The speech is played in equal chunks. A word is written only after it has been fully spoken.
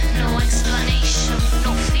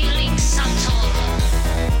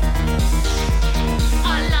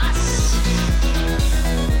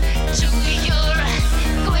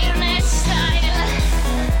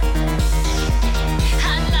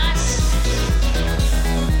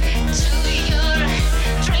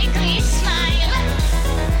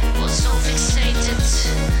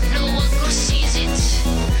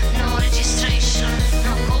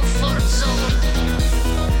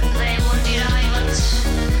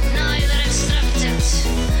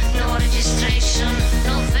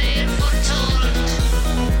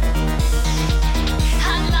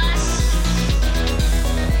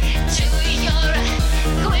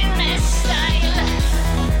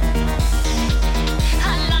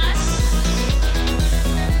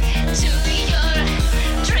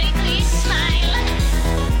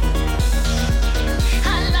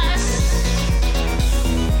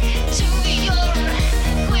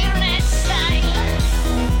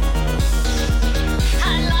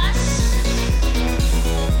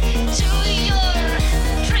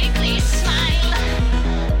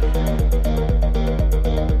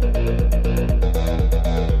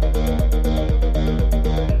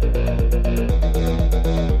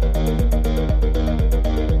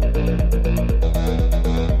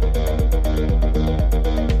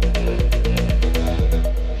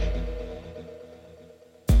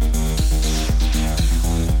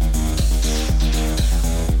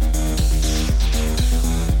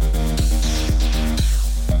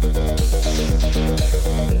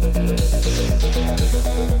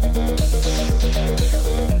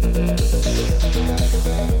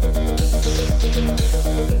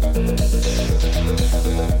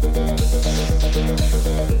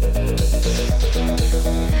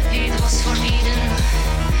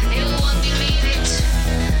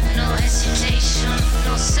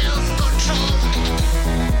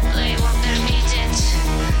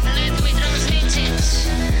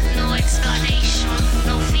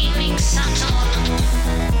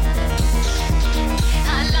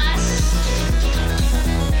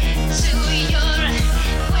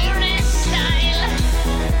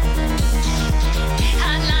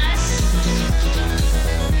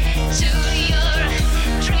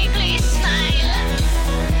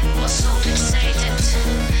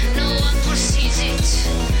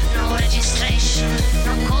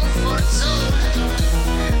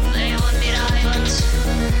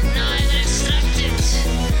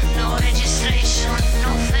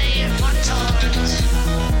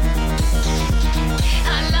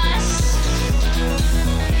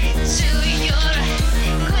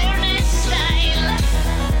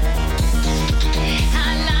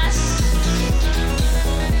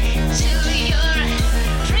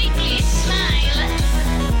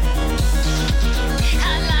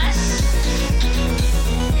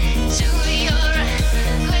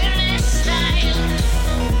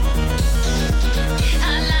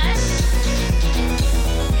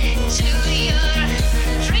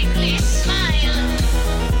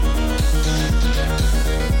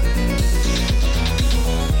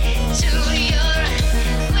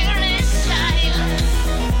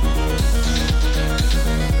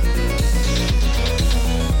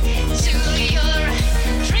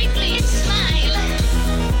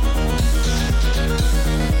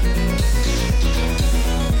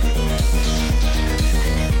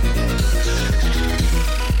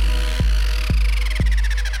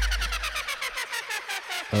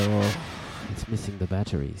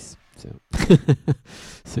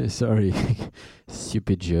So sorry,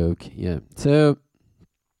 stupid joke. Yeah. So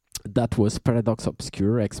that was Paradox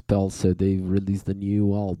Obscure Expel. So they released a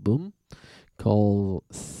new album called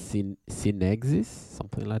Synexis,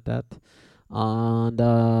 something like that, and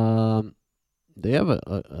they have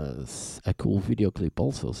a cool video clip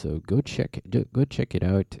also. So go check it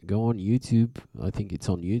out. Go on YouTube. I think it's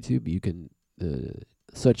on YouTube. You can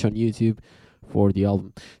search on YouTube for the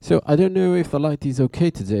album. So I don't know if the light is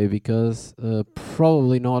okay today because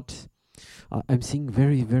probably not. I'm seeing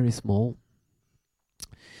very very small.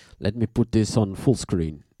 Let me put this on full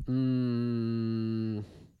screen.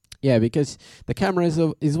 Yeah, because the camera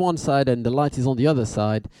is one side and the light is on the other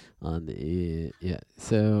side, and yeah.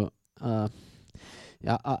 So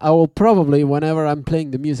yeah, I will probably, whenever I'm playing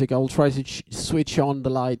the music, I will try to switch on the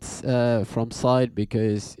lights from side,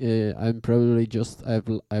 because I'm probably just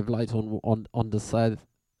I've light on the side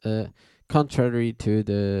contrary to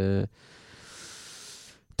the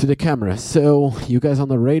camera. So you guys on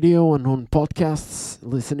the radio and on podcasts,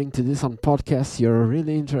 listening to this on podcasts, you're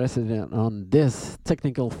really interested on this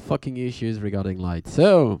technical fucking issues regarding light.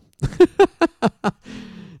 So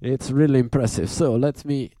it's really impressive. So let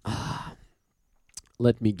me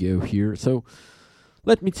go here. So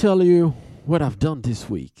let me tell you what I've done this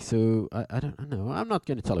week. So I don't know. I'm not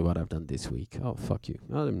going to tell you what I've done this week. Oh, fuck you.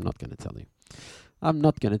 I'm not going to tell you. I'm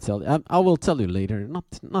not going to tell you. I will tell you later. Not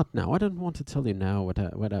now. I don't want to tell you now what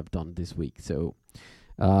I've done this week. So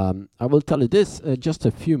I will tell you this just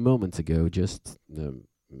a few moments ago, just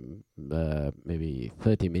maybe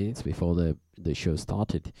 30 minutes before the show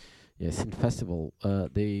started. Yes, in festival,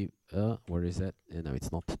 they where is that? No,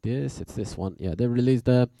 it's not this. It's this one. Yeah, they released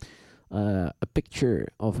a picture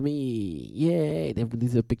of me. Yay! They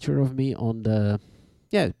released a picture of me on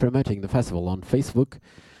promoting the festival on Facebook.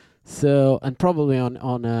 So, and probably on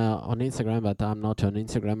Instagram, but I'm not on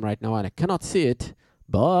Instagram right now and I cannot see it,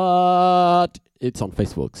 but it's on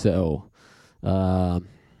Facebook. So yeah,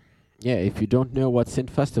 if you don't know what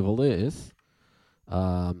Synth Festival is,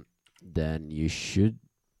 then you should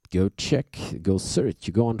go search.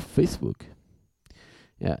 You go on Facebook.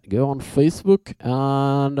 Yeah, go on Facebook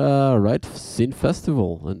and write Synth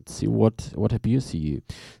Festival and see what appears to you.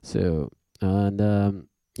 So, and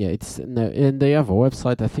yeah, and they have a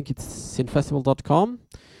website. I think it's synthfestival.com.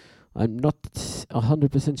 I'm not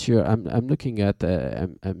 100% sure. I'm looking at.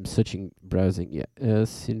 I'm searching, browsing. Yeah,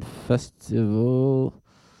 Synthfestival.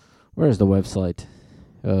 Where is the website?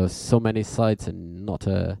 So many sites and not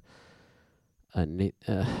I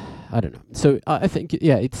don't know. So I think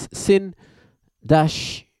it's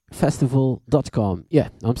syn-festival.com. Yeah,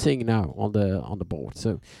 I'm seeing it now on the board.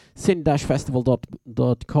 So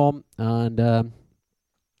syn-festival.com and.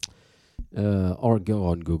 Or go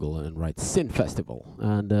on Google and write Synth Festival,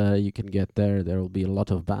 and you can get there. There will be a lot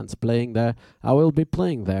of bands playing there. I will be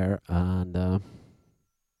playing there, and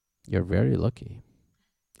you're very lucky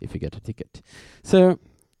if you get a ticket. So,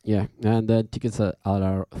 yeah, and the tickets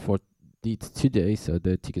are for these 2 days, so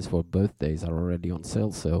the tickets for both days are already on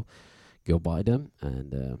sale, so go buy them,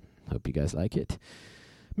 and hope you guys like it.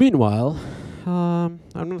 Meanwhile, I'm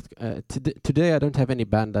not today. I don't have any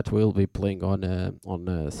band that will be playing on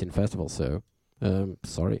Synth Festival. So,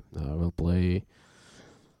 sorry. I will play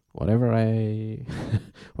whatever I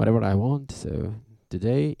want. So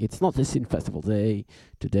today it's not the Synth Festival day.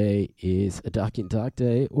 Today is a Dark in Dark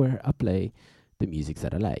day where I play the music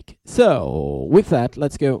that I like. So with that,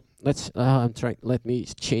 let's go. Let me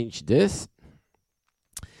change this.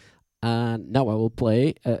 And now I will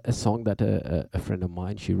play a song that a friend of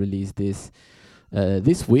mine, she released this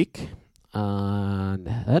week, and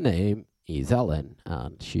her name is Ellen,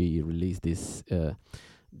 and she released this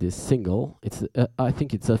single. It's I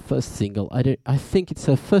think it's her first single. I think it's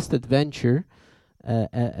her first adventure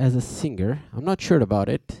as a singer. I'm not sure about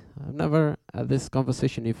it. I've never had this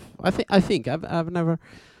conversation. I've never.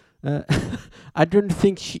 I don't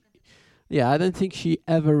think she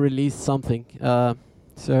ever released something.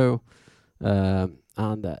 So,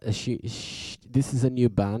 and she this is a new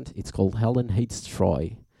band. It's called Helen Hates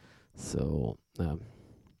Troy. So,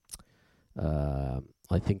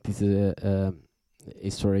 I think this is a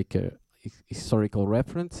historical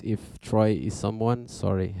reference. If Troy is someone,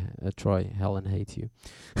 sorry, Troy, Helen hates you.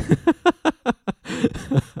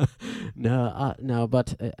 No,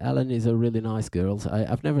 but Ellen is a really nice girl.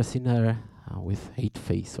 I've never seen her with hate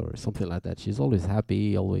face or something like that. She's always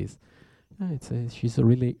happy, always. She's a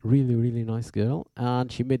really, really, really nice girl,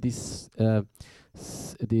 and she made this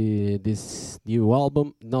this new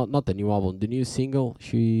album. Not the new album, the new single.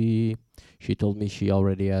 She told me she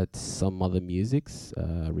already had some other musics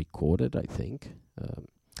recorded, I think,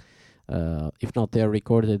 If not they're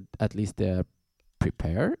recorded, at least they're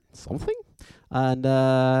prepared something. And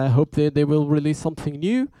I hope they will release something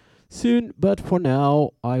new soon. But for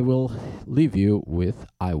now, I will leave you with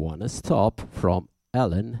I Wanna Stop from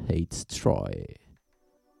Ellen Hates Troy.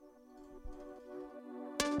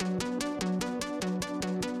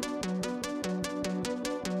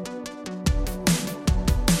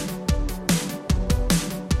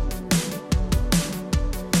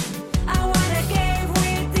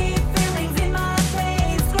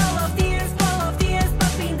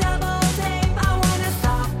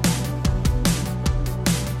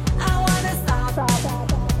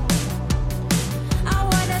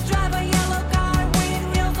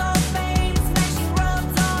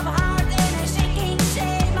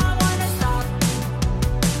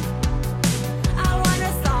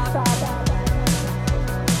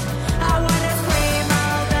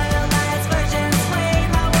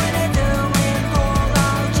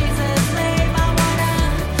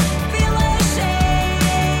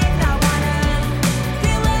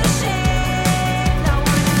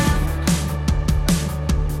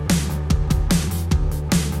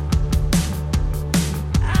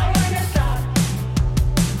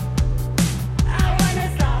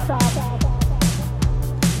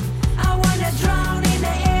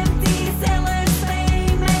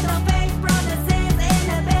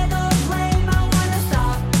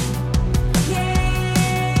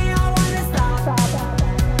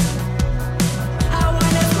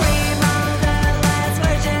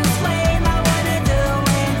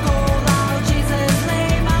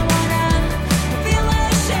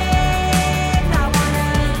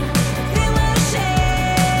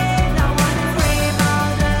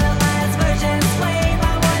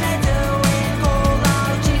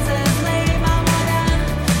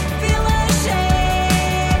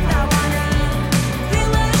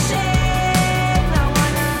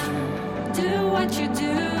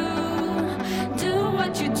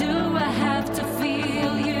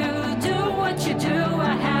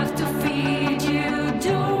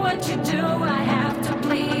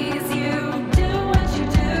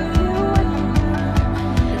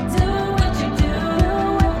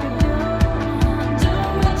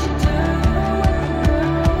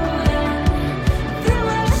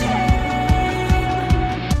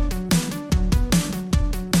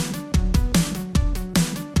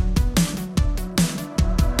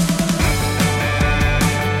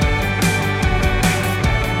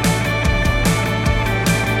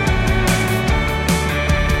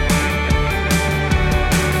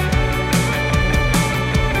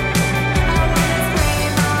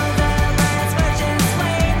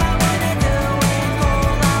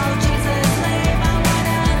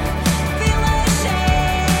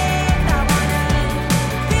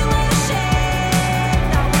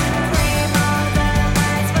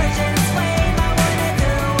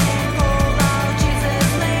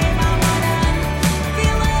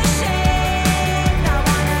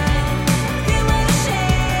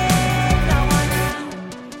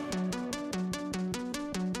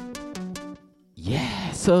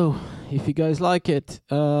 So, if you guys like it,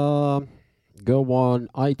 go on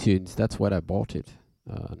iTunes. That's where I bought it.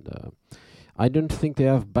 And I don't think they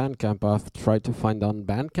have Bandcamp. I've tried to find on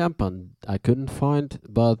Bandcamp and I couldn't find,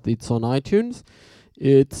 but it's on iTunes.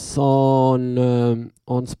 It's on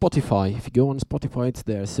Spotify. If you go on Spotify, it's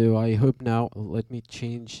there. So I hope now. Let me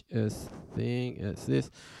change a thing as this.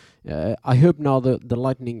 I hope now the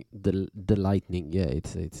lightning. Yeah,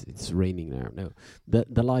 it's raining now. No,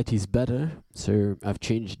 the light is better. So I've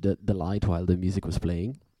changed the light while the music was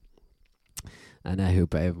playing, and I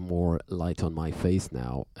hope I have more light on my face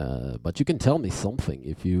now. But you can tell me something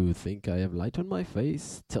if you think I have light on my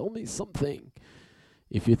face. Tell me something.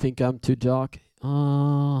 If you think I'm too dark,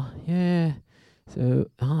 yeah. So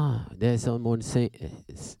there's someone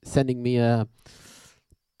sending me an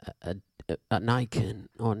icon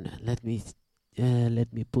on. Let me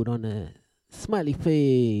put on a smiley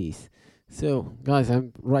face. So guys,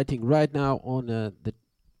 I'm writing right now on the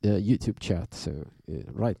YouTube chat. So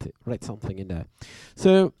write something in there.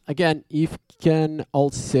 So again, if you can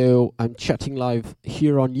also, I'm chatting live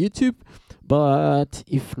here on YouTube. But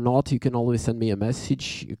if not, you can always send me a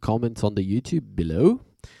message, comment on the YouTube below,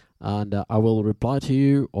 and I will reply to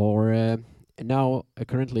you. Or now,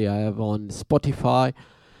 currently, I have on Spotify.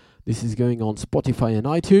 This is going on Spotify and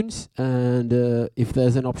iTunes. And if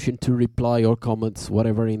there's an option to reply or comments,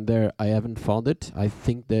 whatever in there, I haven't found it. I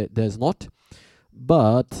think that there's not.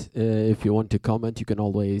 But if you want to comment, you can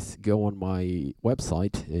always go on my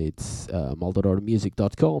website. It's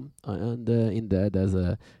maldorormusic.com, and in there's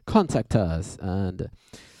a contact us, and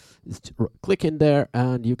click in there,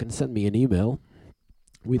 and you can send me an email.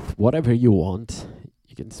 with whatever you want.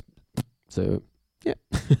 You can so yeah.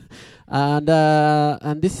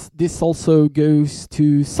 And this also goes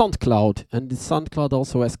to SoundCloud, and the SoundCloud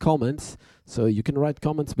also has comments, so you can write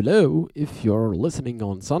comments below if you're listening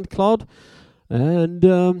on SoundCloud.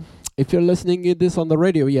 And if you're listening to this on the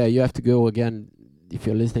radio, yeah, you have to go again. If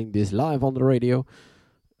you're listening this live on the radio,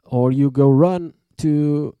 or you go run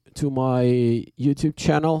to my YouTube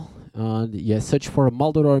channel, and yeah, search for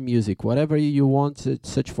Maldoror Music, whatever you want,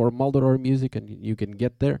 search for Maldoror Music, and you can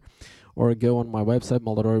get there. Or go on my website,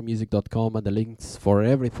 maldorormusic.com, and the links for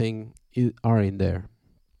everything are in there.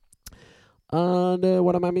 And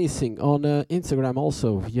what am I missing? On Instagram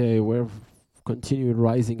also, yeah, we're continued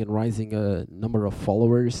rising number of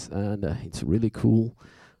followers, and it's really cool.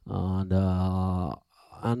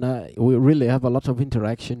 And we really have a lot of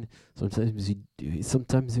interaction.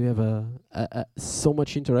 Sometimes we have so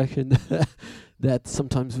much interaction that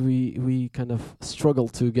sometimes we kind of struggle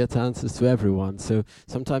to get answers to everyone. So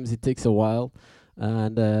sometimes it takes a while,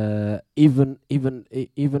 and even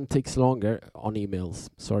takes longer on emails.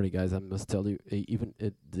 Sorry guys, I must tell you, even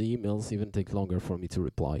the emails even take longer for me to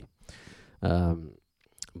reply.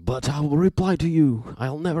 But I will reply to you.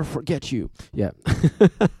 I'll never forget you. Yeah.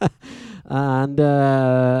 And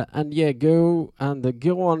yeah, go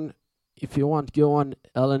on if you want. Go on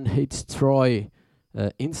Helen Hates Troy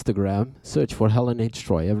Instagram. Search for Helen Hates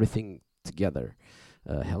Troy. Everything together.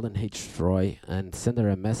 Helen Hates Troy, and send her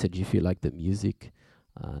a message if you like the music,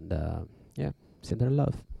 and yeah, send her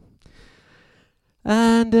love.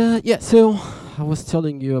 And yeah, so I was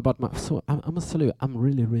telling you about my. So I must tell you, I'm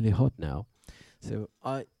really hot now. So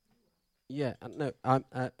I'm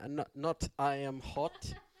not. I am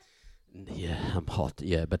hot. Yeah, I'm hot.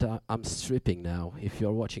 Yeah, but I'm stripping now. If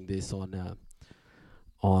you're watching this on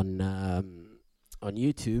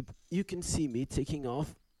YouTube, you can see me taking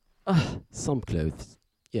off some clothes.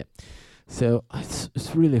 Yeah, so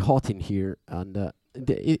it's really hot in here, and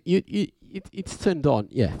it's turned on.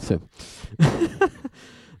 Yeah, so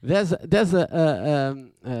there's a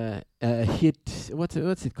heat.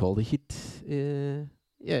 What's it called? A heat.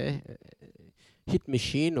 Heat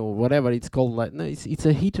machine or whatever it's called. Like, no, it's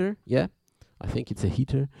a heater. Yeah, I think it's a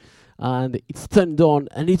heater, and it's turned on,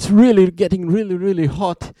 and it's really getting really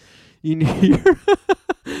hot in here.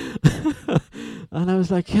 And I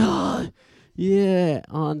was like, yeah,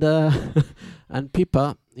 and and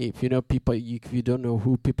Pippa. If you know Pippa, if you don't know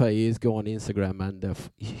who Pippa is, go on Instagram, and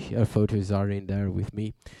her photos are in there with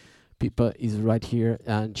me. Pippa is right here,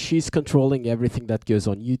 and she's controlling everything that goes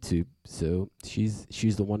on YouTube. So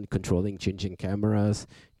she's the one controlling, changing cameras,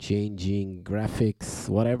 changing graphics,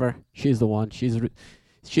 whatever. She's the one. She's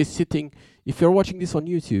sitting. If you're watching this on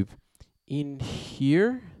YouTube, in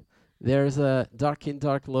here there's a dark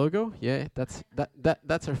logo. Yeah, that's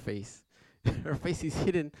her face. Her face is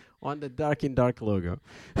hidden on the dark logo.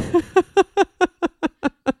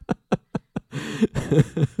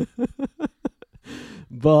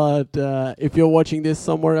 But if you're watching this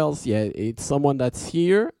somewhere else, yeah, it's someone that's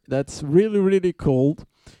here. That's really cold.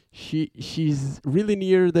 She's really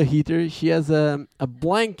near the heater. She has a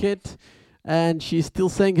blanket, and she's still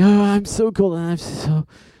saying, "Oh, I'm so cold." And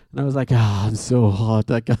I was like, I'm so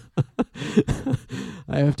hot. I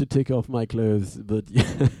have to take off my clothes. But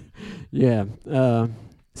yeah.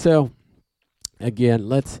 So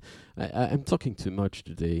again, I'm talking too much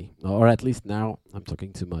today, or at least now I'm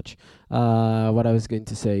talking too much. What I was going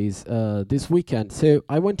to say is this weekend. So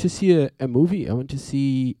I went to see a movie. I went to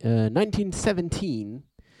see 1917.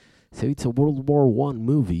 So it's a World War I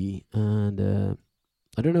movie, and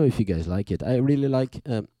I don't know if you guys like it. I really like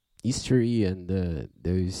history and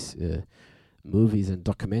those movies and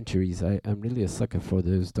documentaries. I'm really a sucker for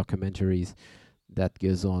those documentaries that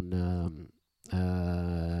goes on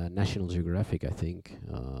National Geographic, I think.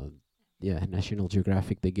 National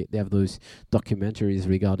Geographic. They have those documentaries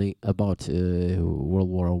regarding about World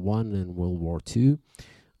War I and World War II,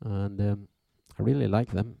 and I really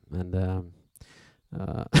like them. And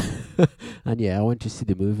and yeah, I went to see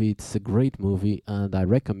the movie. It's a great movie, and I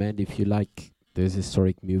recommend, if you like those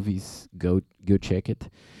historic movies, go check it.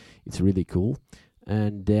 It's really cool.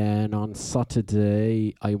 And then on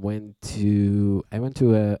Saturday, I went to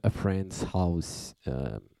a friend's house,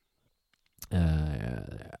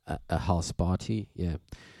 a house party, yeah,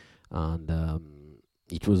 and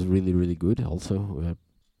it was really good. Also, we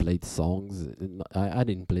played songs. I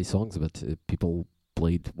didn't play songs, but people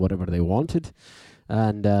played whatever they wanted,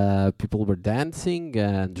 and people were dancing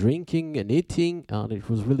and drinking and eating, and it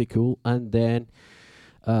was really cool. And then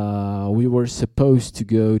we were supposed to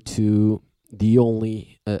go to the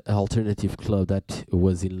only alternative club that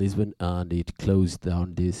was in Lisbon, and it closed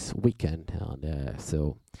down this weekend. And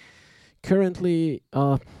so currently,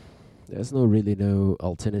 there's no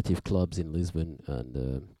alternative clubs in Lisbon,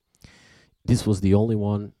 and this was the only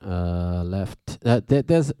one left.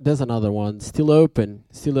 There's another one still open,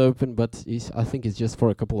 but I think it's just for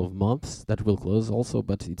a couple of months that will close also.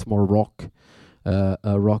 But it's more rock, a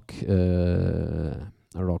rock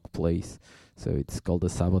place. So it's called the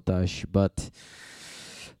Sabotage, but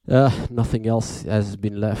nothing else has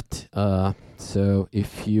been left. So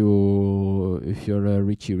if you're a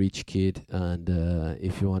rich kid, and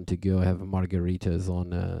if you want to go have margaritas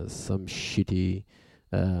on some shitty,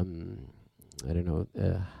 I don't know,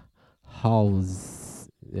 house,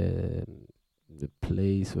 the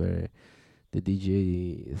place where the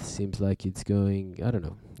DJ seems like it's going, I don't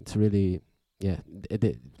know. It's really, yeah.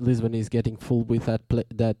 Lisbon is getting full with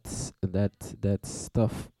that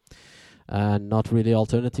stuff, and not really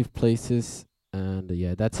alternative places. And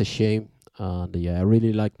yeah, that's a shame. And yeah, I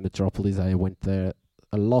really like Metropolis. I went there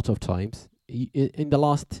a lot of times. In the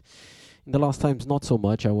last times, not so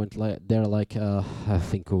much. I went there I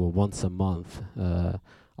think once a month.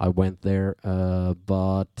 I went there,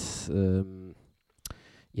 but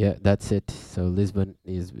yeah, that's it. So Lisbon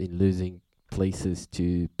has been losing places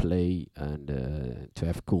to play and to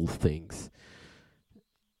have cool things.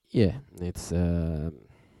 Yeah, it's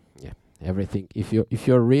yeah, everything. If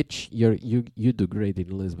you're rich, you do great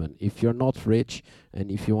in Lisbon. If you're not rich,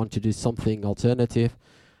 and if you want to do something alternative,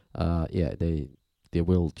 yeah, they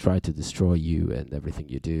will try to destroy you and everything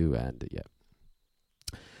you do. And yeah,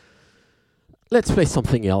 let's play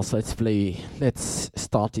something else. Let's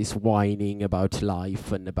start this whining about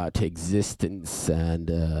life and about existence, and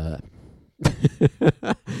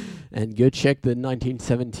and go check the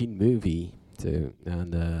 1917 movie too.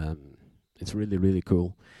 And it's really, really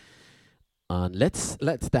cool. And let's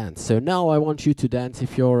dance. So now I want you to dance.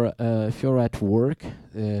 If you're at work,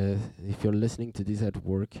 if you're listening to this at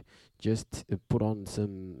work, just put on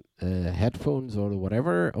some headphones or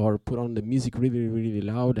whatever, or put on the music really, really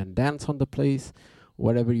loud and dance on the place,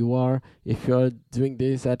 wherever you are. If you're doing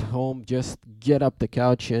this at home, just get up the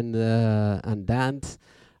couch and dance,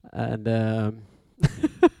 and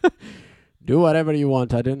do whatever you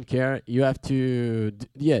want. I don't care. You have to,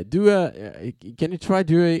 do a. Can you try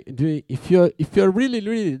do if you're really,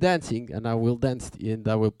 really dancing, and I will dance, and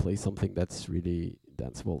I will play something that's really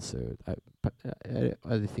danceable. So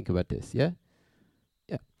I think about this. Yeah.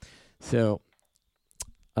 So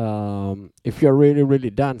if you're really, really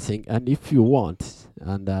dancing, and if you want,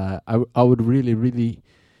 and I would really, really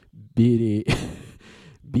be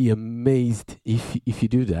be amazed if you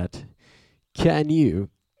do that. Can you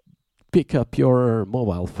pick up your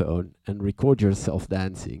mobile phone and record yourself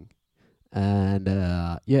dancing, and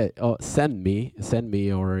send me,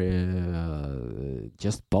 or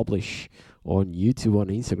just publish on YouTube, on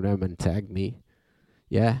Instagram, and tag me.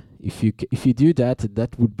 Yeah, if you do that,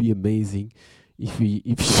 that would be amazing. If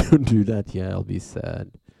you don't do that, yeah, I'll be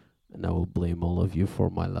sad, and I will blame all of you for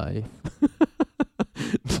my life.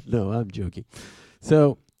 No, I'm joking.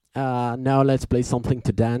 So now let's play something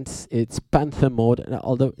to dance. It's Panther Mode.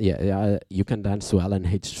 Although, you can dance to Alan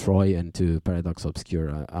H. Troy and to Paradox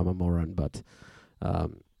Obscura. I'm a moron, but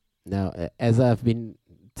now, as I've been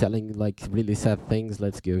telling like really sad things,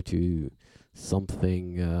 let's go to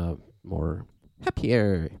something more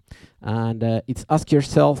happier. And it's Ask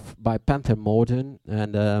Yourself by Panther Modern.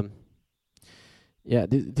 And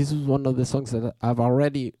this is one of the songs that I've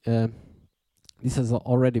already. This has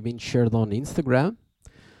already been shared on Instagram.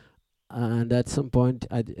 And at some point,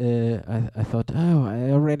 I thought, oh, I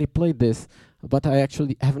already played this, but I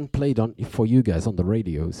actually haven't played for you guys on the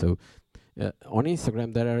radio. So on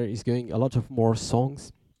Instagram, there is going a lot of more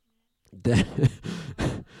songs than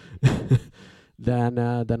than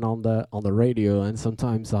on the radio, and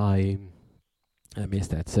sometimes I miss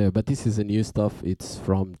that. So, but this is a new stuff. It's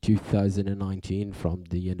from 2019, from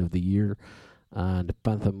the end of the year, and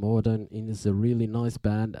Panther Modern is a really nice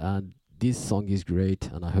band, and this song is great,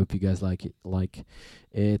 and I hope you guys like it.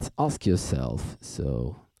 It's Ask Yourself.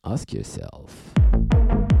 So ask yourself.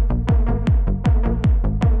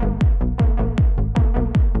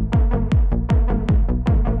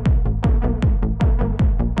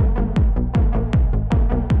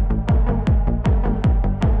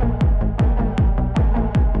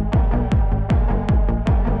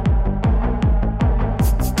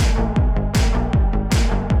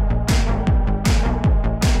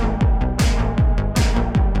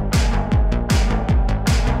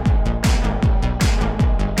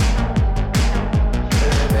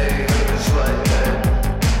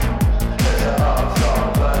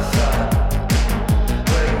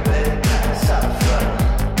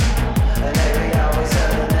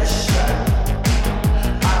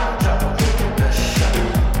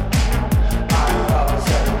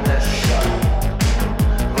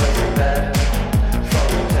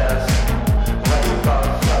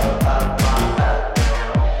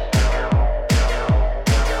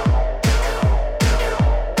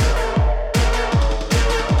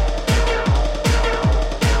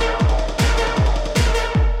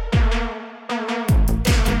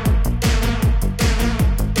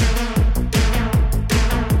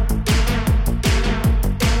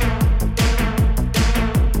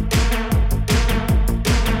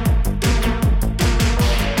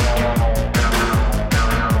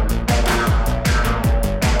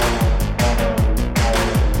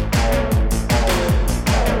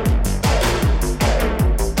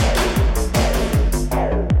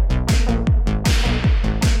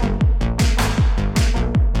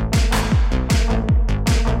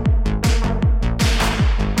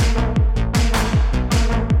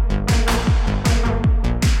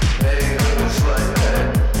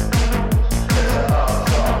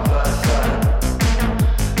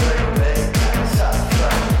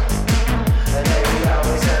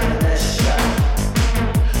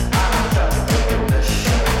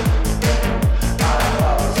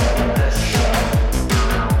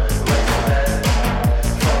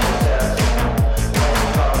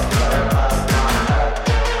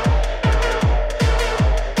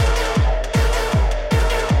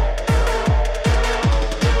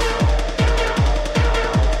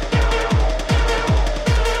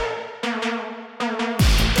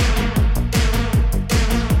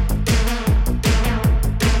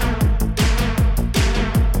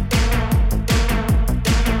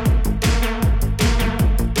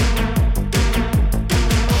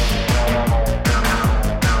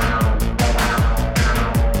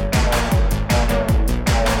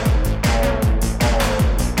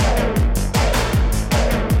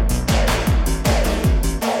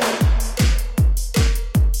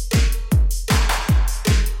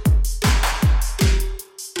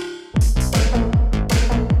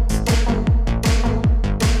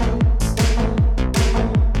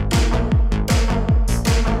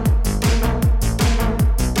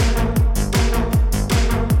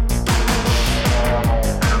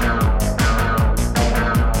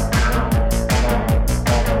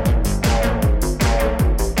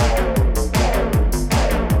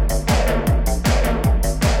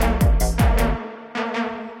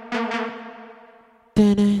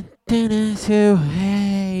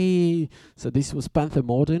 So this was Panther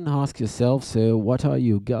Modern. Ask yourself, so what are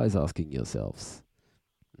you guys asking yourselves?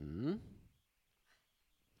 Hmm?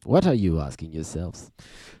 What are you asking yourselves?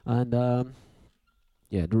 And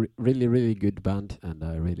yeah, really, really good band, and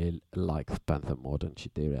I really like Panther Modern.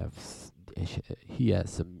 He has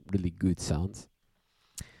some really good sounds,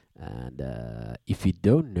 and if you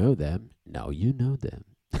don't know them, now you know them.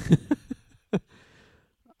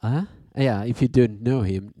 Huh? Yeah, if you don't know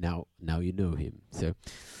him, now you know him. So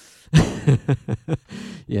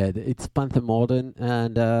yeah, it's Panther Modern,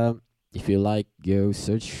 and if you like, go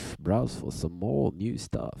browse for some more new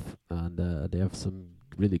stuff, and they have some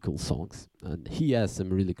really cool songs, and he has some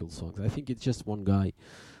really cool songs. I think it's just one guy.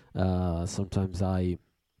 Sometimes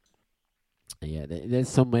there's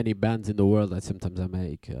so many bands in the world that sometimes I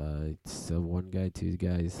make. It's one guy, two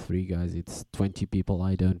guys, three guys. It's 20 people.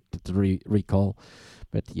 I don't recall,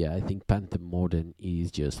 but yeah, I think Panther Modern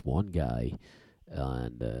is just one guy,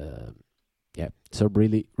 and yeah, so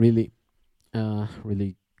really, really,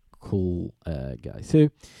 really cool guy. So,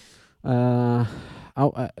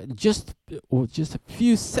 just a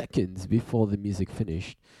few seconds before the music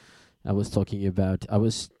finished, I was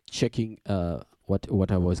checking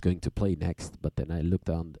what I was going to play next, but then I looked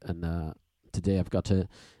on, and today I've got an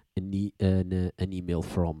email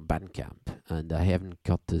from Bandcamp, and I haven't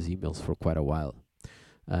got those emails for quite a while,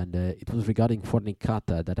 and it was regarding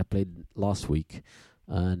Fornicata that I played last week,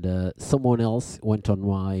 and someone else went on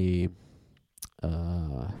my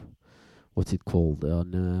what's it called,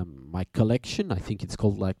 on my collection, I think it's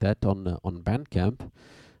called like that, on Bandcamp,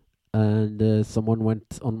 and someone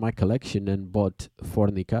went on my collection and bought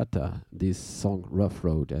Fornicata, this song Rough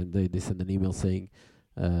Road, and they sent an email saying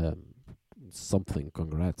something,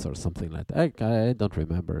 congrats or something like that. I don't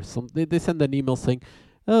remember. They sent an email saying,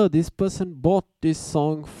 oh, this person bought this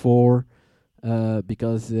song for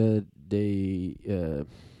because it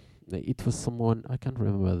was someone, I can't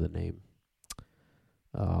remember the name.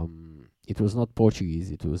 It was not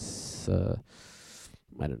Portuguese, it was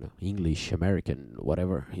I don't know, English, American,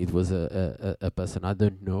 whatever. It was a person, I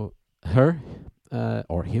don't know her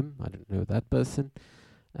or him, I don't know that person.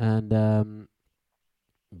 And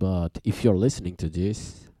but if you're listening to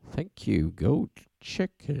this, thank you. Go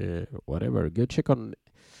check whatever. Go check on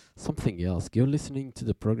something else. Go listening to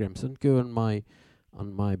the programs. Don't go on my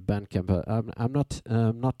Bandcamp. I'm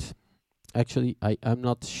not actually. I'm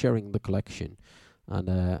not sharing the collection, and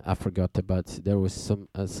I forgot about. There was some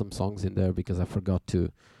songs in there because I forgot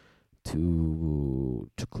to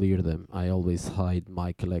clear them. I always hide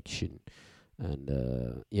my collection,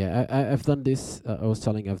 and yeah, I've done this. I was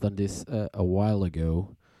telling I've done this a while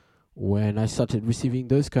ago, when I started receiving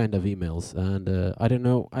those kind of emails, and I don't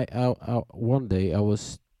know. I one day I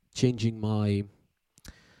was changing my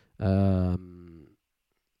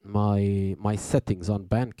my settings on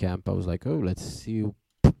Bandcamp. I was like, oh, let's see.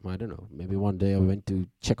 I don't know. Maybe one day I went to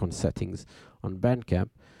check on settings on Bandcamp,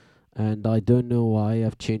 and I don't know why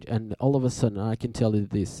I've changed. And all of a sudden, I can tell you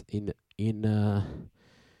this: in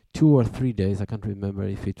 2 or 3 days, I can't remember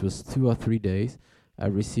if it was 2 or 3 days, I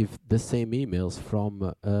received the same emails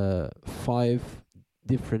from 5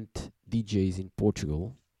 different DJs in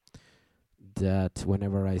Portugal. That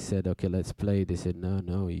whenever I said, okay, let's play, they said,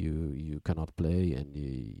 no, you cannot play, and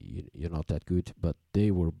you're not that good. But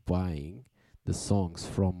they were buying the songs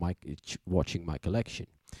from watching my collection.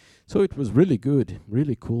 So it was really good,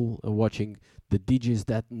 really cool, watching the DJs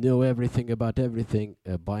that know everything about everything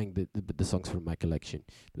buying the songs from my collection.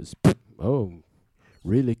 It was,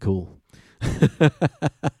 really cool.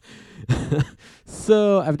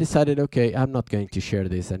 So I've decided, okay, I'm not going to share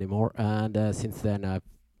this anymore, and since then I've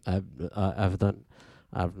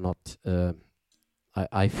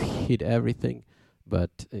hid everything,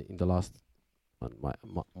 but in the last one,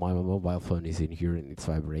 my mobile phone is in here and it's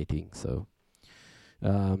vibrating, so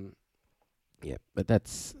yeah, but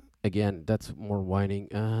that's more whining.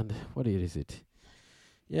 And what is it?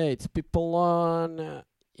 Yeah, it's people on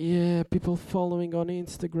people following on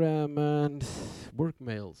Instagram and work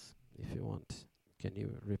mails. If you want, can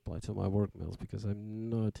you reply to my work mails, because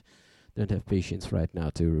don't have patience right now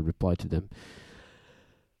to reply to them.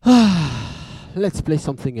 Let's play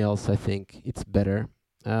something else. I think it's better.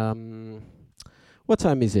 What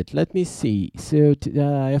time is it? Let me see. So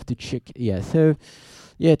I have to check. Yeah. So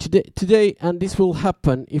yeah, today, and this will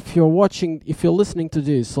happen if you're listening to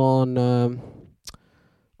this on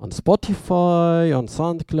Spotify, on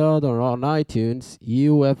SoundCloud, or on iTunes.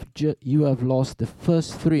 You have lost the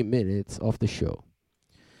first 3 minutes of the show,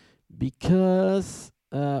 because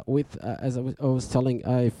as I was telling,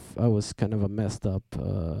 I was kind of a messed up.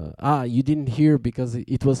 You didn't hear because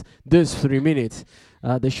it was those 3 minutes.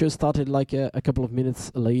 The show started like a couple of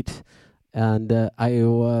minutes late, and I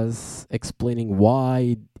was explaining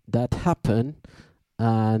why that happened.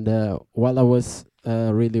 And while I was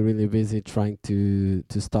really really busy trying to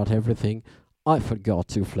start everything, I forgot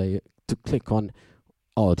to click on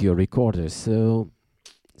audio recorder. So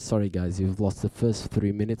sorry guys, you've lost the first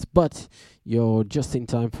 3 minutes, but you're just in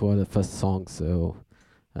time for the first song. So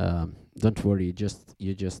don't worry, you just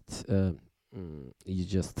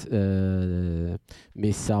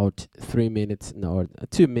miss out 3 minutes, no, or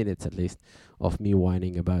 2 minutes at least, of me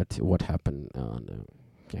whining about what happened.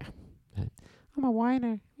 Yeah, I'm a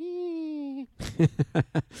whiner.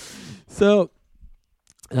 So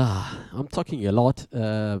I'm talking a lot.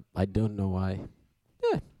 I don't know why.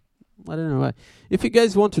 Yeah, I don't know why. If you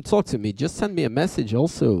guys want to talk to me, just send me a message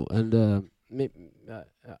also. And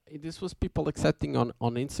this was people accepting on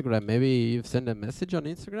Instagram. Maybe you've sent a message on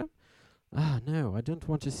Instagram. No, I don't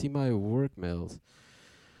want to see my work mails.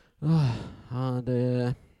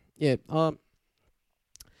 And yeah,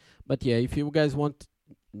 but yeah, if you guys want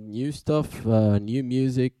new stuff, new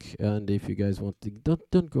music, and if you guys want to,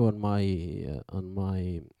 don't go on my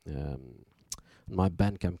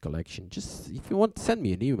Bandcamp collection. Just if you want, send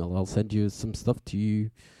me an email. I'll send you some stuff to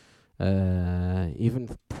you. Even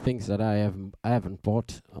things that I haven't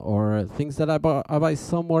bought, or things that I buy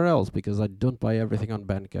somewhere else, because I don't buy everything on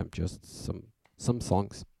Bandcamp. Just some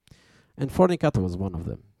songs, and Fornicata was one of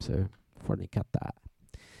them. So Fornicata,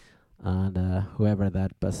 and whoever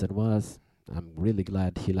that person was, I'm really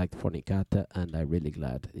glad he liked Fornicata, and I'm really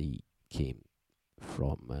glad he came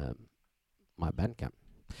from my Bandcamp.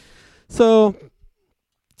 So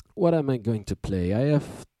what am I going to play? I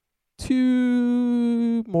have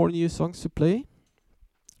 2 more new songs to play,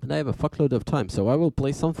 and I have a fuckload of time, so I will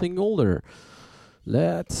play something older.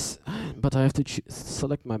 But I have to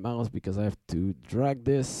select my mouse, because I have to drag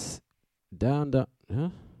this down.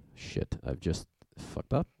 Shit, I've just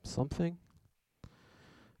fucked up something.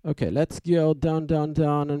 Okay, let's go down,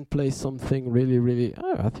 and play something really, really.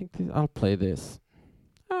 I think I'll play this.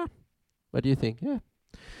 What do you think? Yeah.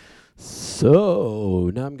 So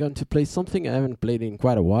now I'm going to play something I haven't played in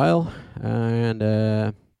quite a while, and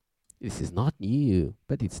this is not new,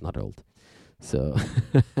 but it's not old. So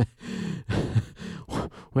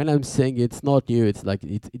when I'm saying it's not new, it's like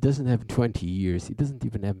it doesn't have 20 years. It doesn't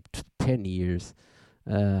even have 10 years.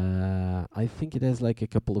 I think it has like a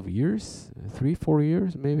couple of years, 3-4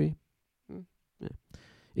 years maybe. Yeah.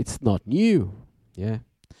 It's not new, yeah,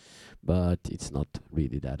 but it's not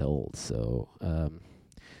really that old. So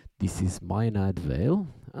this is Maynard Vale,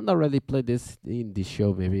 and I already played this in this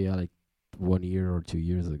show maybe like 1 year or 2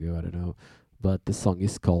 years ago, I don't know. But the song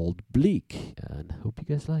is called Bleak, and hope you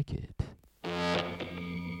guys like it.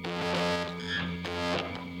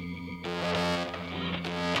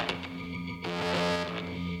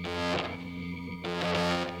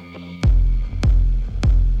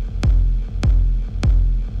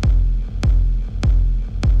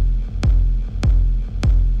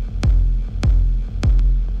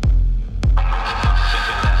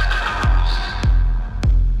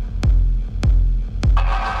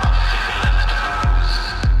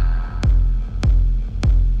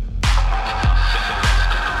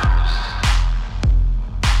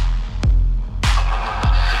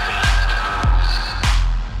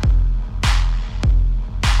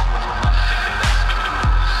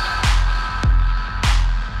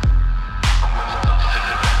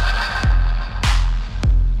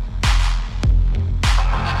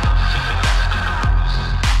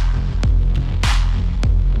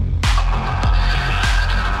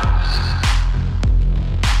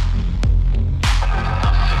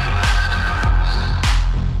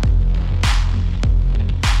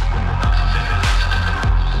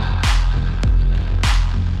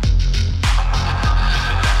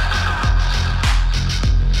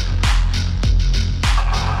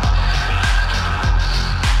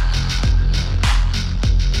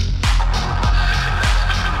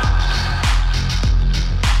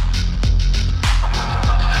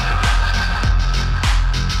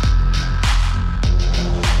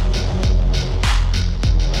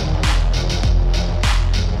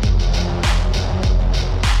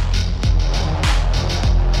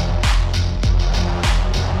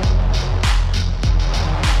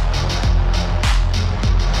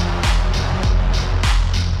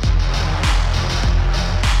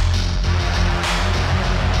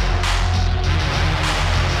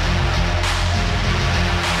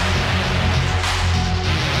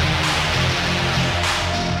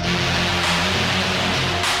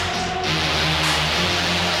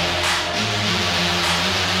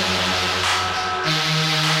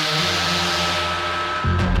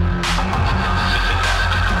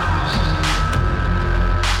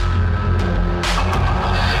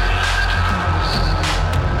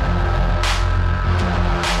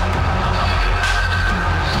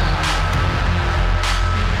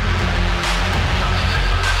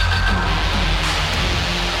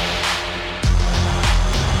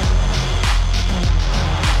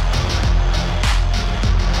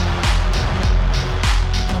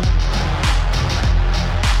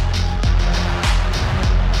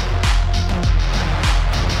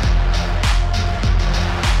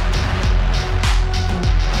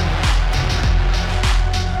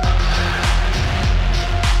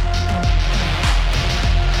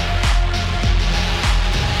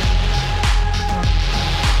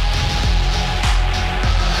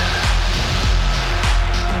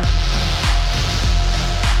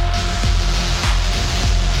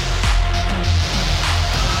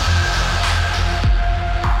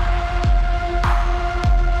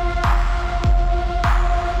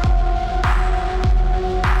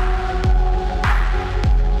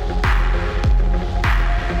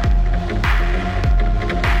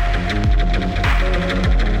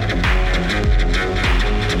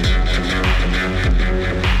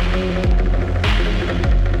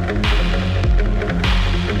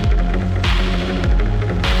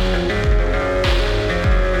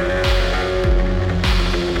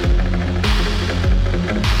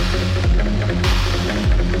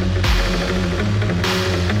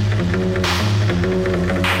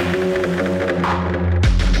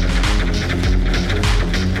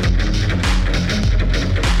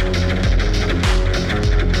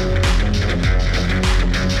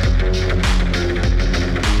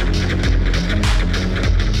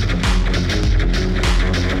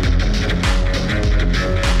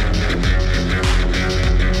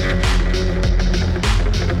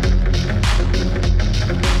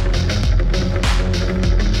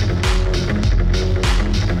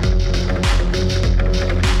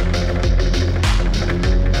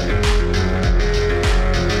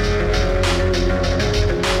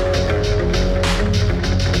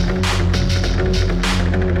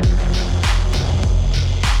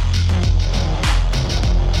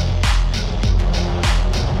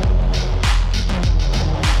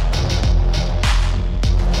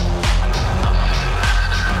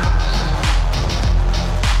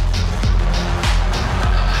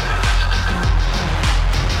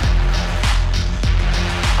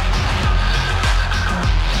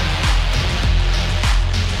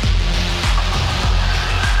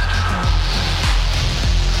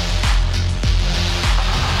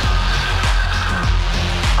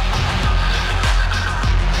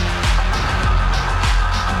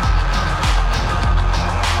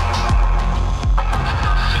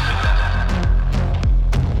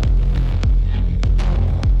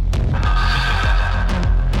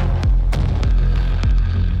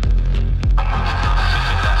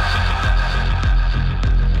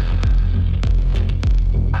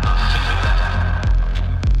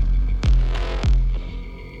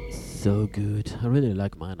 good. I really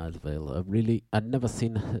like Mine Vale. I'd never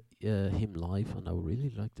seen him live, and I would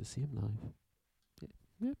really like to see him live.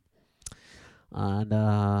 Yeah.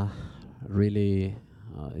 And really,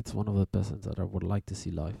 it's one of the persons that I would like to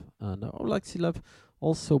see live. And I would like to see live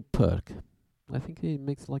also Perk. I think he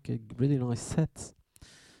makes like a really nice set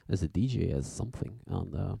as a DJ, as something,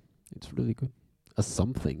 and it's really good. As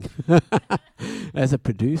something, as a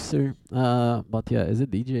producer, but yeah, as a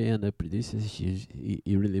DJ and a producer, he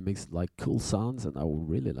really makes like cool sounds, and I would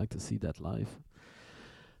really like to see that live.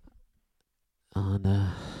 And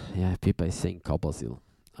yeah, people is saying Cobblesill,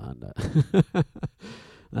 and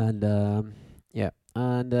and yeah,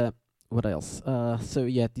 and what else? So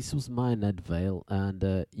yeah, this was Maynard Vale,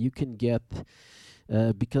 and you can get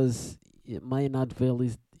because Maynard Vale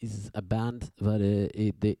is a band, but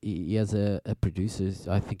he has a producer.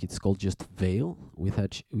 I think it's called just Vale,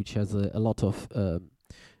 which has a lot of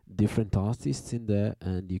different artists in there,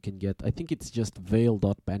 and you can get. I think it's just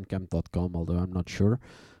vale.bandcamp.com, although I'm not sure.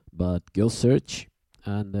 But go search,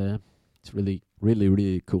 and it's really, really,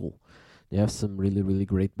 really cool. They have some really, really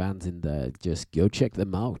great bands in there. Just go check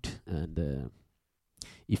them out, and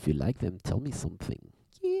if you like them, tell me something.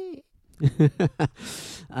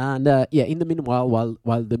 And yeah, in the meanwhile,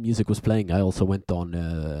 while the music was playing, I also went on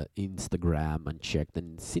Instagram and checked.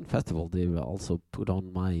 And Sin Festival, they also put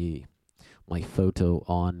on my photo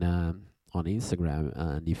on Instagram.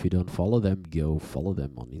 And if you don't follow them, go follow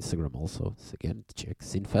them on Instagram also. So again, check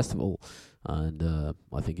Sin Festival, and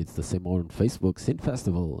I think it's the same on Facebook, Sin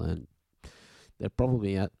Festival. And there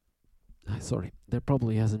probably there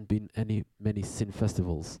probably hasn't been many Sin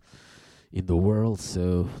Festivals in the world,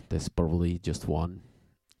 so there's probably just one,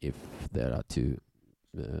 if there are two.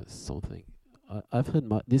 Something I've heard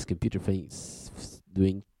this computer thing's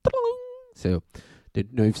doing, so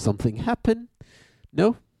didn't know if something happened.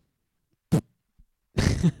 No.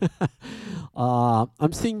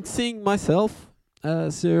 I'm seeing myself,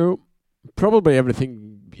 so probably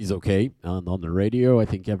everything is okay, and on the radio I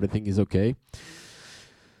think everything is okay.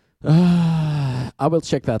 I will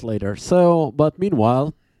check that later. So, but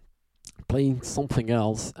meanwhile, playing something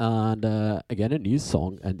else, and again a new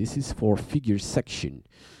song, and this is for Figure Section,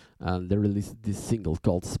 and they released this single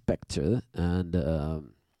called Spectre, and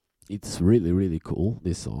it's really, really cool,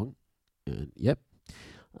 this song. And yep,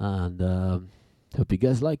 and hope you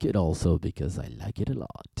guys like it also, because I like it a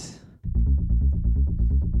lot.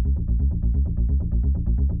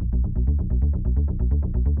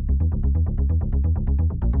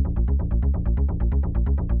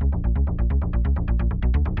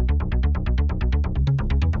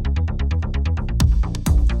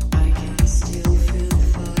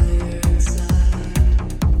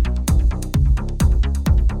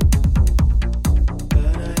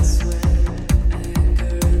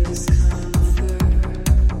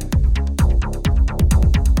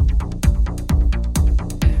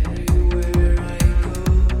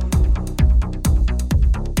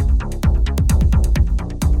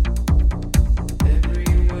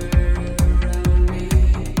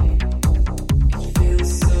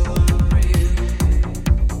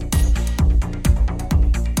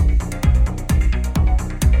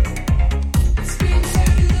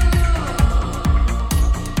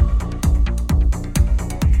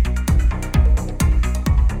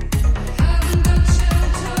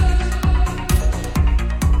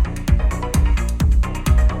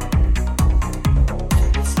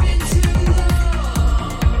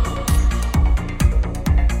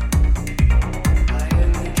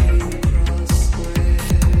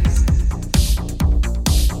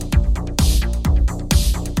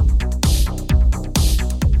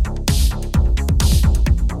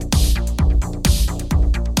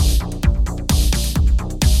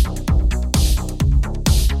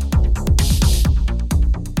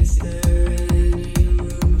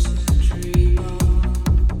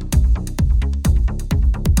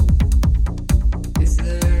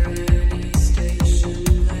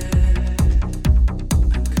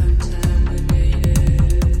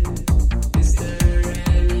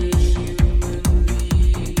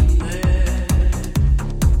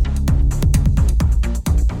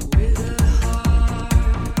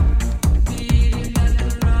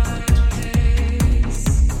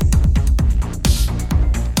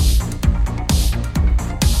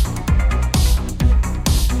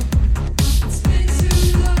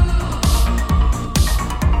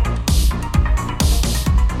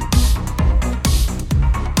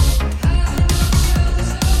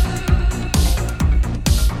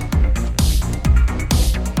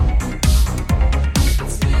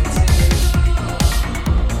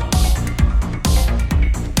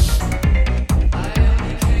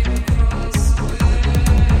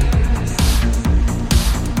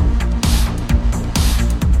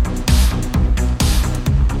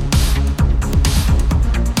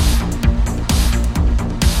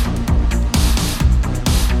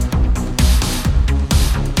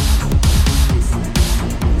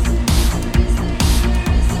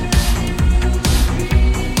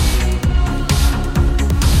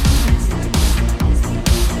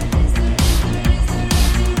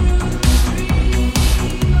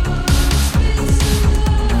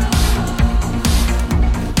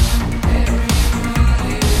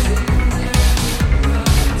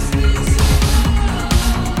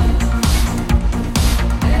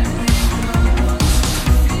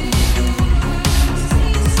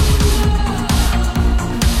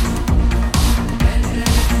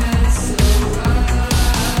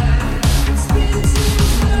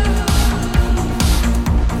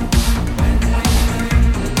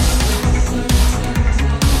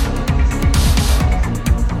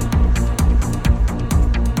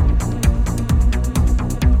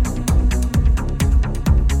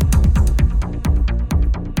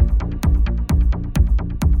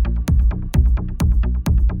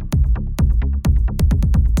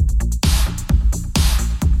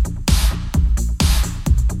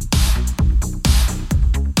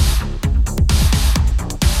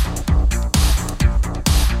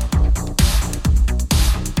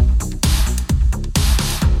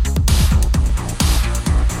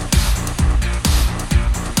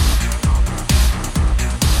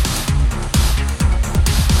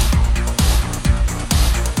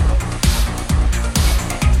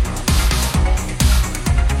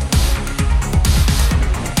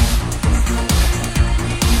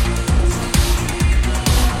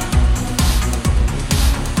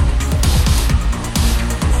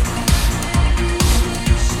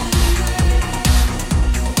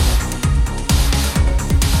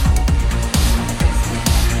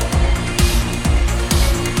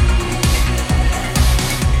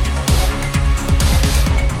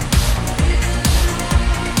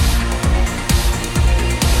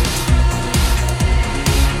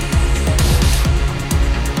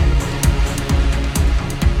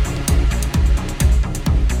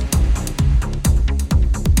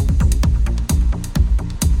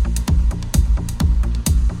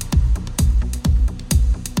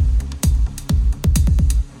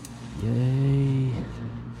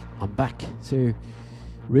 So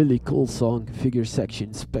really cool song, Figure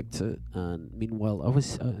Section Spectre. And meanwhile, I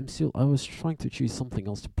was trying to choose something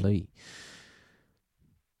else to play.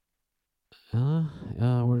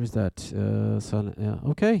 Where is that? Silent.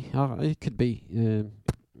 Okay. It could be.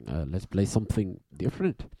 Let's play something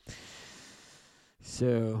different.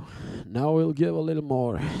 So now we'll give a little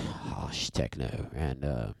more harsh techno, and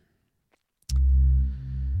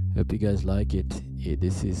hope you guys like it.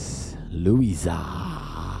 This is Louisa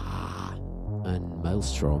and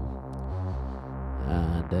Maelstrom,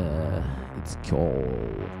 and it's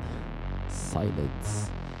called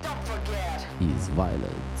Silence is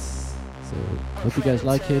Violence. So hope you guys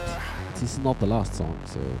like it. This is not the last song,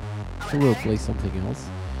 so we'll play something else.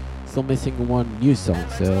 Still missing one new song,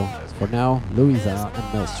 so for now, Louisa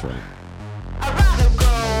and Maelstrom.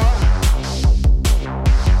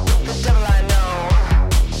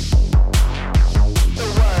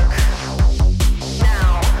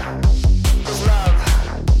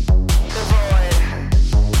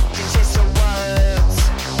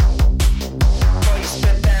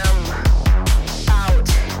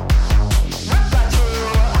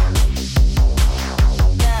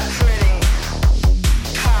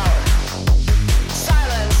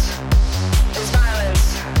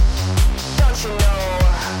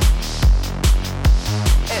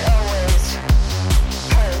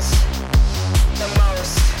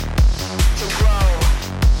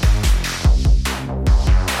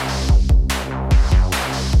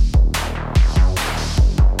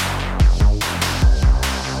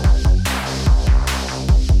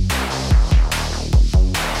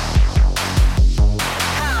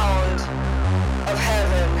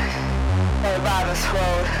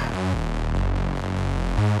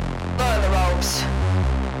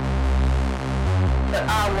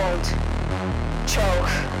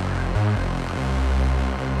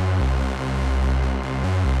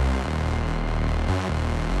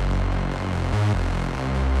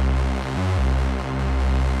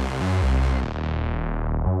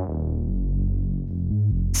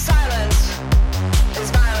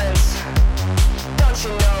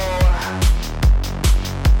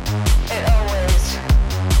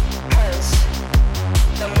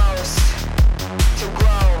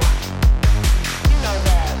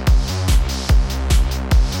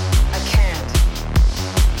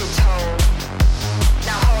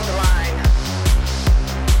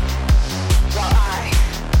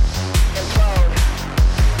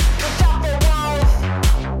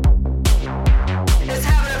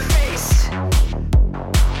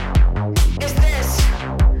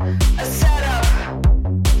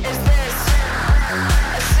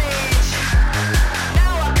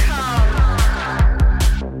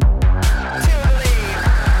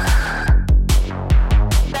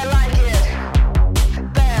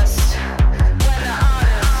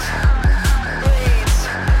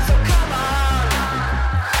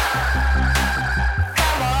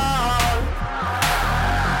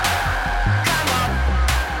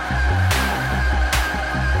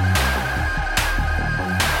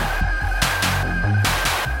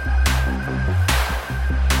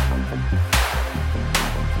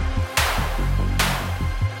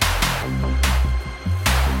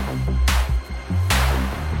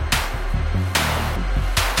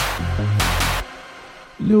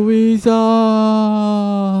 Louisa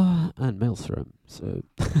and Maelstrom. So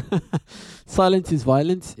Silence is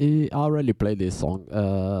Violence. I already played this song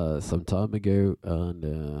some time ago, and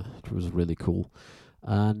it was really cool.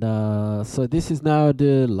 And so this is now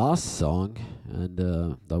the last song, and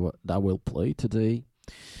that will play today.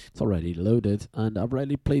 It's already loaded, and I've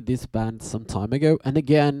already played this band some time ago. And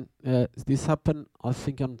again, this happened, I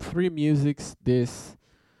think, on 3 musics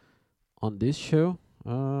on this show.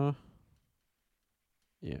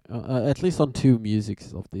 At least on 2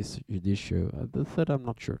 musics of this show. The third, I'm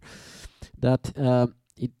not sure. That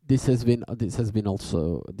this has been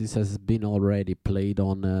already played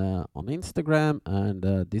on Instagram, and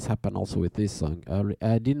this happened also with this song.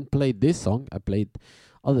 I didn't play this song. I played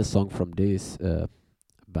other song from this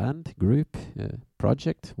band, group,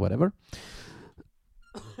 project, whatever.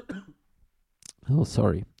 Oh,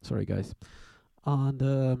 sorry, guys.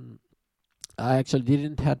 And I actually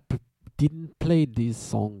didn't play this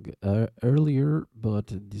song earlier,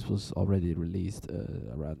 but this was already released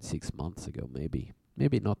around 6 months ago, maybe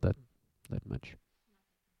not that much.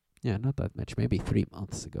 Yeah, not that much, maybe 3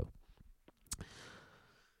 months ago.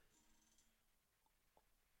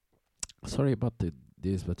 Sorry about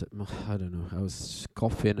this, but I don't know. I was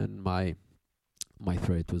coughing and my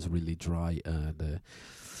throat was really dry, and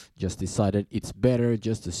just decided it's better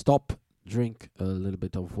just to stop drink a little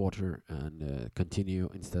bit of water and continue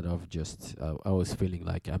instead of just I was feeling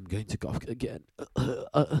like I'm going to cough again.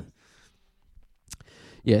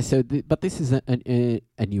 Yeah, so but this is a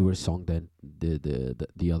newer song than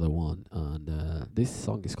the other one, and this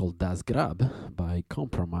song is called Das Grab by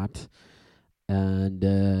Compromat, and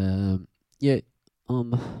yeah,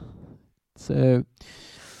 so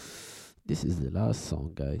this is the last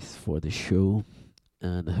song, guys, for the show,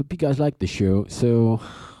 and I hope you guys like the show. So,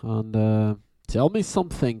 and tell me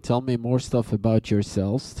something, tell me more stuff about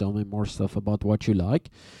yourselves, tell me more stuff about what you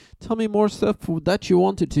like. Tell me more stuff that you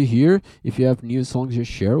wanted to hear. If you have new songs,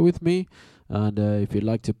 just share with me. And if you'd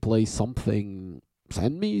like to play something,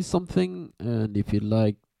 send me something. And if you'd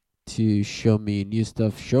like to show me new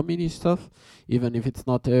stuff, show me new stuff. Even if it's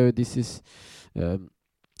not this is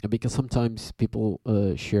because sometimes people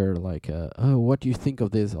share like, oh, what do you think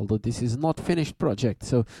of this? Although this is not finished project.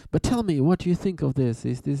 So, but tell me, what do you think of this?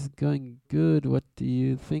 Is this going good? What do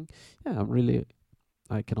you think? Yeah,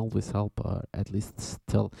 I can always help, or at least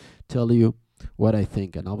tell you what I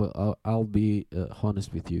think, and I'll be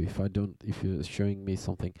honest with you. If you're showing me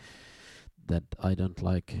something that I don't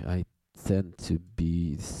like, I tend to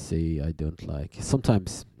say I don't like.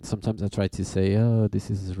 Sometimes I try to say, oh, this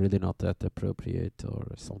is really not that appropriate,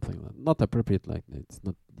 or something not appropriate. Like, it's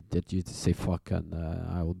not that you say fuck and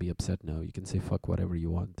I will be upset. No, you can say fuck whatever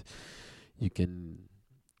you want. You can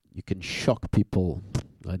shock people.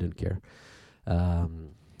 I don't care.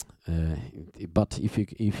 But if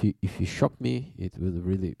you shock me, it will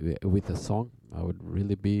really with a song, I would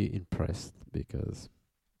really be impressed, because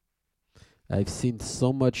I've seen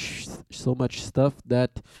so much stuff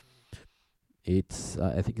that it's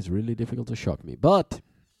I think it's really difficult to shock me. But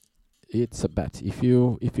it's a bet. If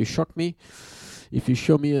you shock me, if you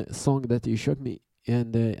show me a song that you shock me,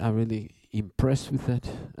 and I'm really impressed with that,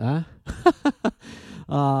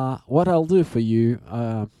 what I'll do for you,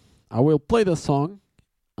 I will play the song,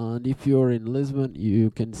 and if you're in Lisbon, you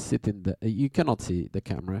can sit in you cannot see the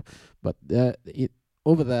camera, but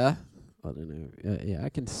over there, I don't know. I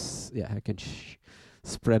can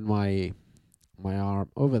spread my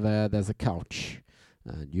arm over there. There's a couch,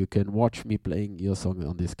 and you can watch me playing your song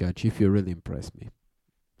on this couch if you really impress me.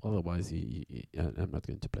 Otherwise, I'm not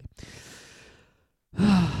going to play.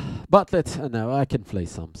 But I can play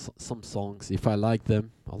some songs if I like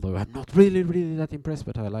them. Although I'm not really that impressed,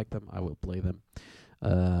 but I like them, I will play them.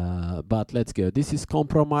 But let's go. This is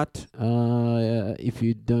Compromat. If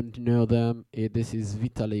you don't know them, this is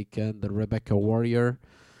Vitalik and the Rebecca Warrior.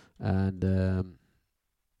 And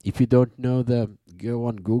if you don't know them, go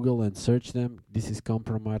on Google and search them. This is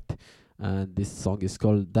Compromat, and this song is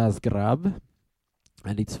called Das Grab,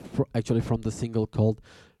 and it's actually from the single called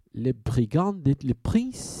Les Brigands de la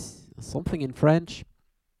Prise, something in French.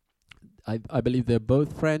 I believe they're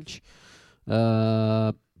both French,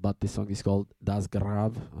 but the song is called Das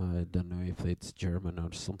Grab. I don't know if it's German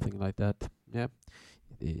or something like that. Yeah,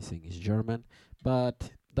 the thing is German,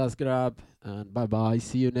 but Das Grab, and bye bye.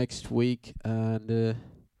 See you next week, and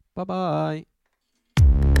bye bye.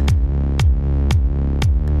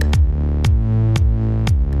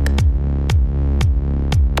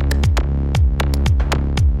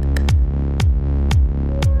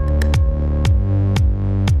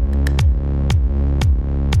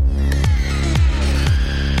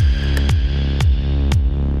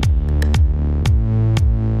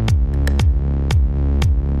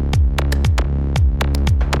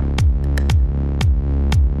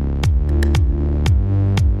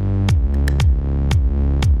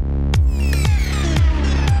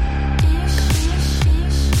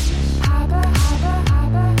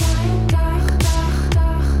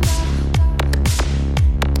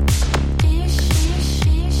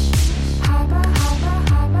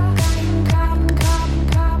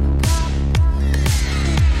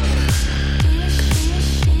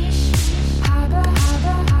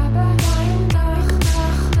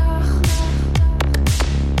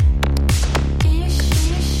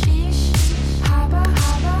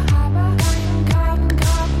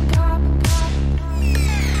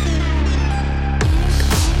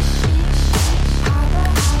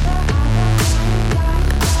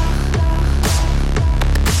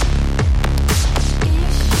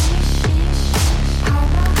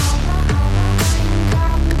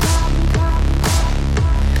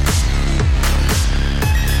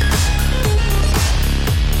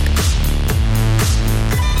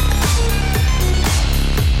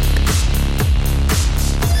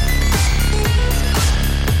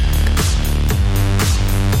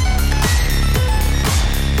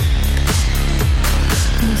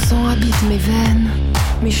 Mes veines,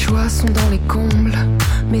 mes choix sont dans les combles.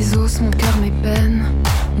 Mes os, mon cœur, mes peines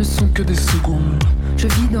ne sont que des secondes. Je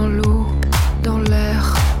vis dans l'eau, dans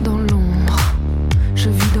l'air, dans l'ombre. Je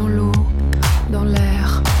vis dans l'eau, dans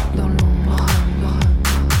l'air, dans l'ombre.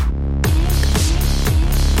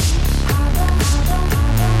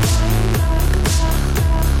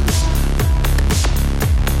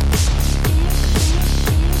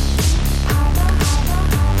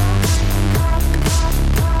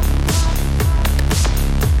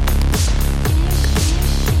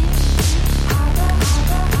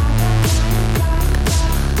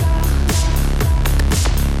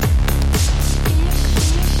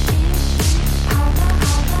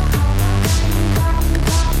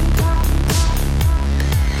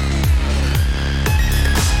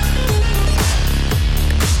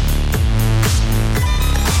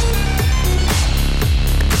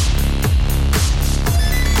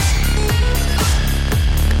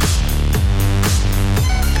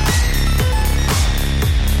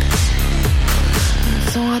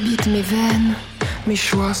 Mes veines, mes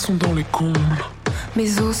choix sont dans les combles.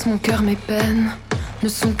 Mes os, mon cœur, mes peines ne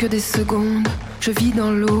sont que des secondes. Je vis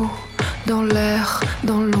dans l'eau, dans l'air,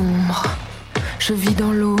 dans l'ombre. Je vis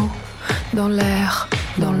dans l'eau, dans l'air,